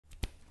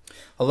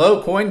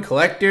Hello coin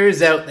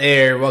collectors out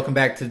there, welcome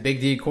back to the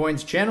Big D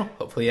Coins channel.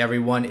 Hopefully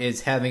everyone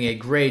is having a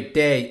great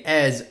day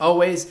as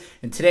always.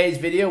 In today's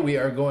video we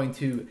are going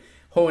to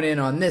hone in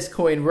on this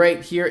coin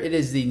right here. It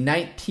is the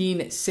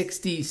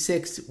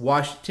 1966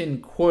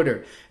 Washington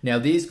quarter. Now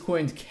these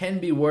coins can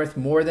be worth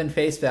more than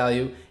face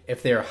value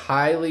if they're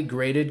highly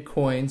graded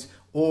coins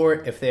or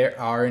if they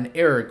are an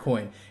error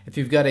coin. If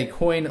you've got a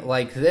coin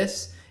like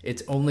this,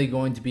 it's only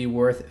going to be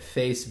worth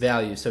face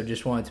value. So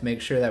just wanted to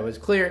make sure that was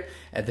clear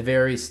at the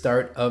very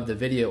start of the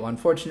video.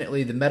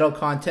 Unfortunately, the metal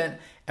content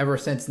ever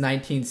since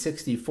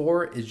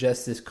 1964 is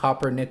just this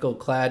copper nickel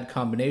clad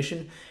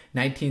combination.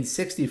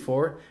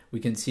 1964, we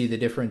can see the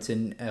difference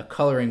in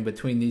coloring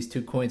between these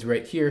two coins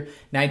right here.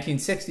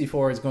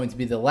 1964 is going to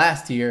be the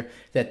last year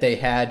that they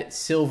had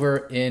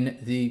silver in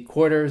the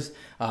quarters.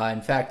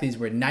 In fact, these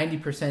were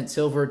 90%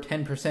 silver,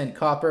 10%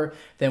 copper.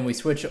 Then we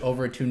switch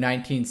over to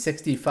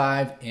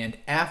 1965, and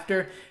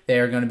after, they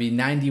are going to be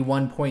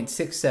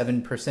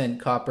 91.67%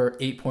 copper,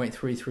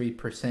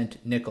 8.33%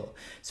 nickel.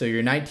 So your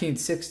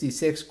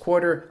 1966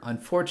 quarter,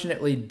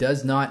 unfortunately,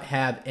 does not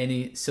have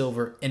any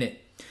silver in it.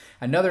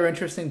 Another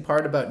interesting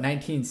part about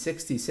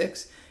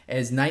 1966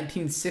 is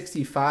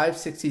 1965,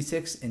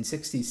 66, and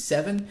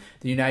 67,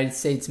 the United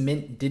States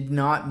Mint did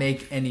not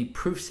make any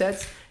proof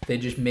sets. They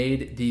just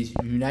made these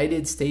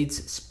United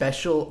States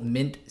special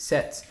mint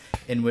sets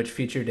in which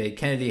featured a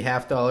Kennedy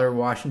half dollar,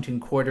 Washington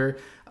quarter,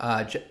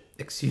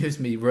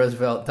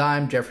 Roosevelt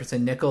dime,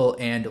 Jefferson nickel,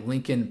 and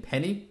Lincoln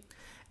penny.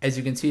 As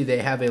you can see,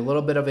 they have a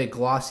little bit of a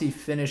glossy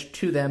finish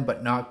to them,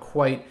 but not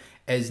quite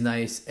as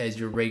nice as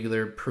your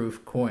regular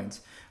proof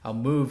coins. I'll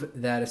move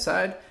that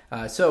aside.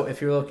 So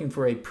if you're looking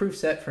for a proof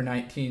set for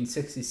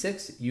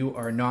 1966, you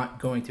are not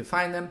going to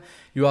find them.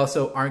 You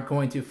also aren't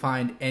going to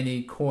find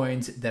any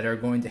coins that are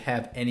going to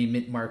have any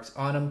mint marks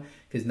on them,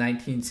 because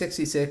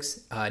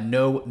 1966,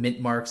 no mint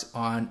marks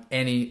on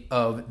any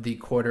of the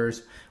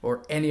quarters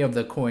or any of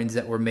the coins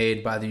that were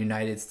made by the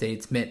United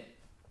States Mint.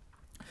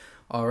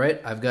 All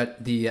right, I've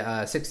got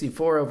the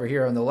 64 over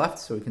here on the left,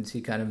 so we can see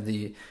kind of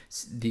the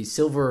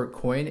silver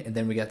coin, and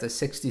then we got the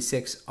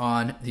 66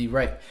 on the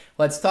right.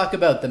 Let's talk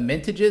about the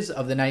mintages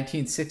of the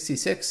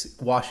 1966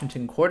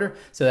 Washington quarter.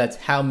 So that's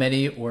how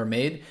many were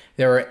made.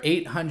 There are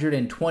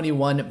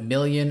 821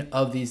 million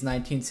of these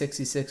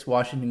 1966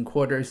 Washington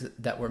quarters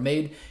that were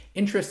made.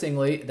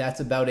 Interestingly, that's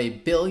about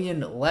 1 billion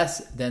less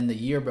than the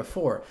year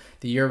before.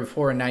 The year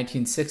before, in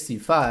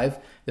 1965,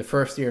 the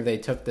first year they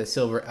took the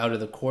silver out of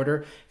the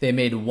quarter, they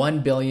made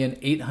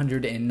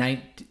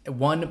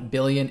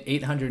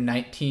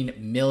 1,819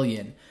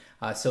 million.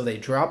 So they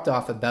dropped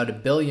off about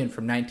 1 billion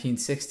from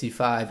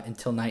 1965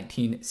 until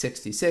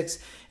 1966.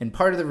 And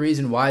part of the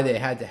reason why they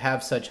had to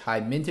have such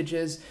high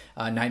mintages,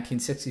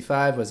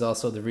 1965 was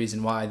also the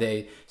reason why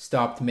they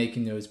stopped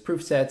making those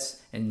proof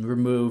sets and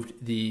removed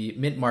the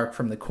mint mark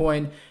from the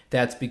coin.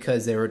 That's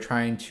because they were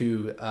trying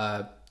to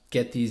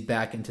get these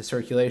back into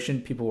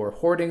circulation. People were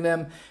hoarding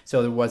them,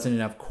 so there wasn't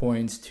enough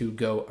coins to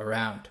go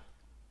around.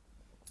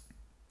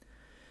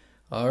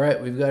 All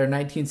right, we've got our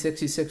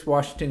 1966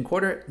 Washington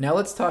quarter. Now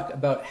let's talk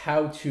about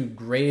how to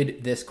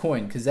grade this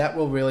coin, because that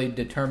will really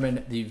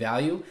determine the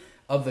value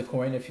of the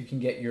coin if you can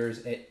get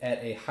yours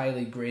at a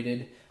highly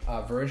graded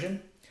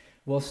version.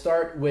 We'll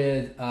start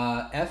with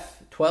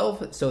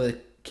F12. So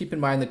keep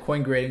in mind the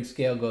coin grading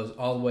scale goes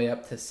all the way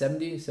up to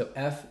 70. So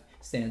F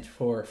stands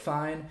for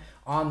fine.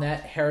 On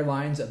that,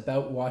 hairlines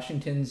above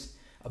Washington's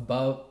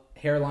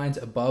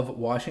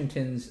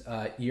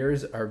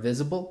ears are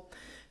visible.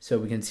 So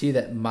we can see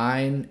that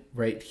mine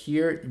right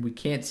here, we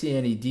can't see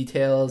any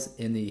details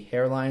in the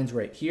hairlines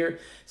right here.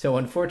 So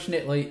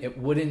unfortunately, it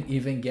wouldn't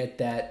even get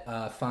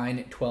that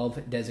fine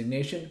 12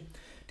 designation.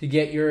 To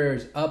get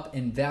yours up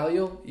in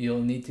value,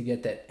 you'll need to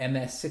get that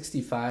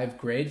MS65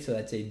 grade. So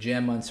that's a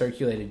gem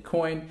uncirculated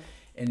coin.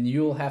 And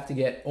you'll have to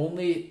get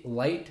only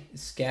light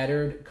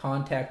scattered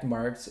contact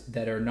marks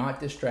that are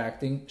not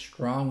distracting,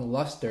 strong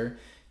luster,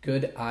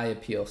 good eye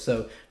appeal.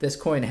 So this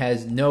coin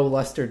has no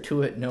luster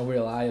to it, no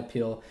real eye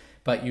appeal,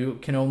 but you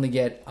can only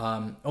get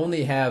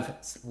only have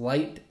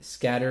light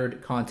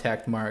scattered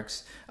contact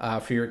marks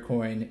for your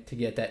coin to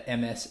get that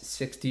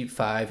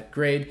MS65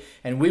 grade.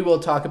 And we will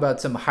talk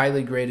about some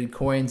highly graded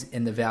coins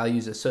and the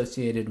values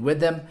associated with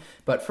them.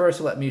 But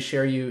first, let me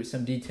share you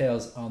some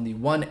details on the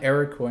one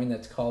error coin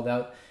that's called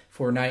out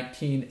for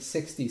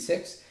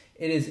 1966.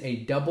 It is a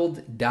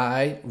doubled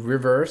die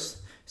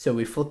reverse. So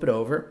we flip it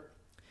over.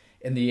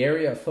 And the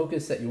area of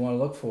focus that you want to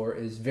look for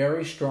is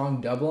very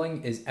strong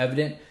doubling is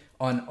evident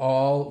on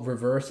all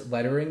reverse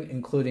lettering,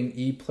 including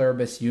E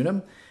pluribus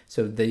unum.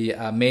 So the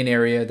main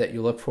area that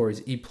you look for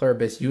is E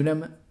pluribus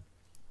unum.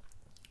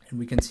 And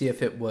we can see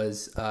if it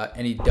was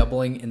any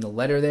doubling in the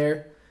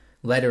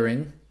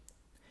lettering.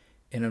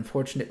 And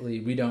unfortunately,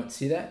 we don't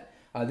see that.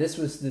 This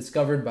was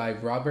discovered by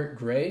Robert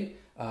Gray.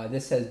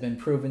 This has been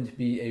proven to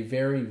be a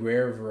very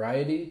rare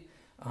variety.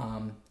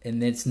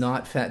 And this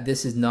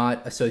is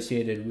not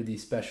associated with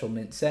these special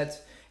mint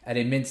sets. At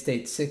a mint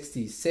state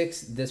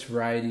 66, this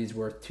variety is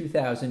worth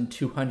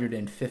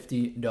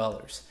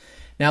 $2,250.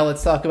 Now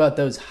let's talk about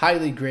those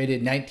highly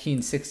graded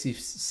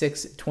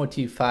 1966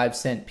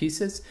 25-cent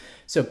pieces.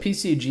 So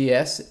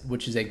PCGS,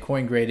 which is a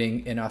coin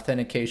grading and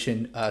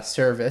authentication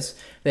service,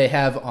 they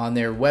have on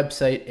their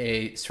website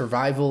a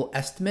survival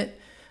estimate.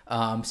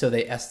 So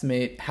they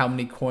estimate how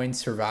many coins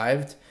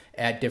survived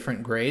at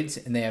different grades,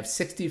 and they have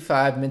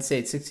 65, mint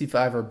state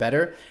 65 or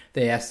better.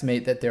 They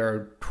estimate that there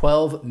are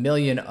 12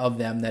 million of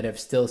them that have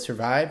still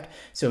survived.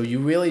 So you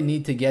really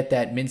need to get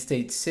that mint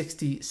state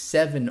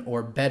 67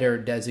 or better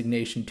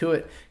designation to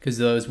it, because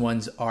those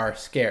ones are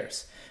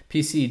scarce.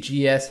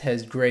 PCGS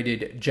has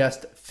graded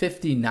just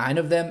 59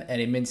 of them at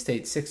a mint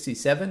state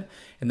 67,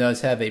 and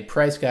those have a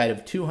price guide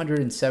of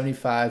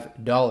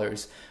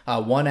 $275.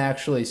 One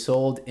actually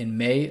sold in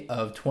May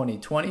of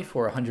 2020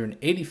 for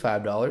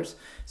 $185,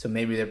 so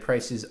maybe their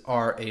prices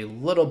are a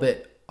little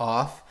bit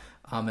off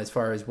as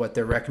far as what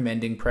their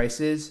recommending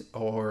price is,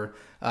 or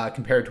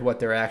compared to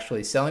what they're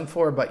actually selling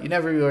for, but you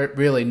never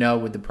really know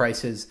with the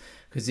prices,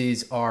 because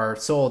these are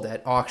sold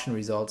at auction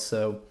results,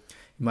 so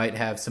you might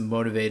have some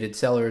motivated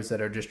sellers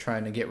that are just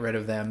trying to get rid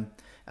of them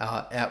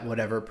at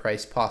whatever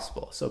price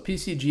possible. So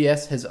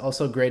PCGS has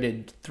also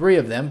graded 3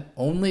 of them,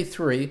 only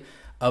 3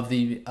 of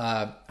the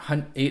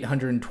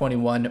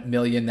 821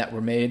 million that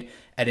were made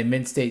at a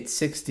mint state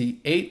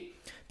 68.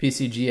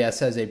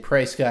 PCGS has a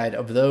price guide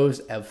of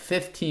those of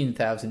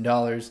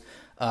 $15,000,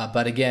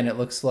 but again, it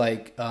looks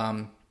like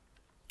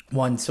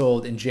one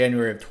sold in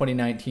January of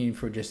 2019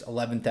 for just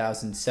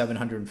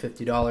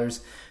 $11,750.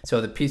 So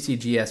the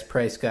PCGS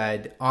price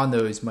guide on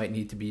those might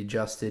need to be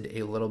adjusted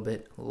a little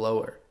bit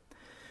lower.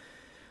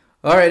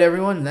 All right,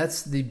 everyone,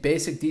 that's the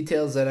basic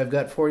details that I've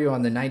got for you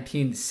on the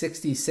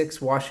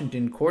 1966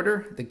 Washington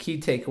quarter. The key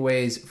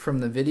takeaways from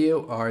the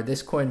video are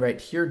this coin right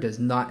here does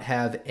not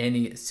have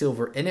any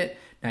silver in it.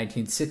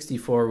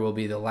 1964 will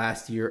be the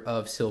last year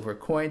of silver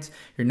coins.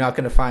 You're not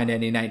going to find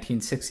any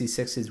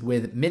 1966s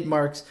with mint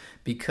marks,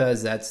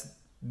 because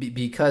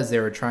they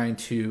were trying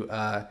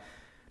to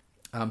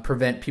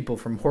prevent people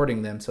from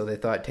hoarding them, so they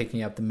thought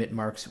taking out the mint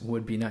marks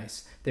would be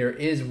nice. There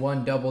is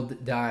one double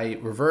die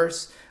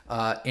reverse,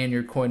 and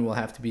your coin will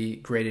have to be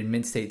graded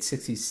mint state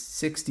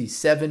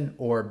 67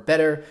 or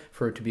better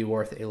for it to be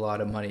worth a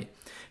lot of money.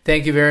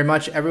 Thank you very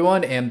much,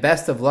 everyone, and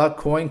best of luck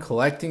coin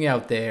collecting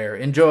out there.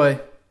 Enjoy!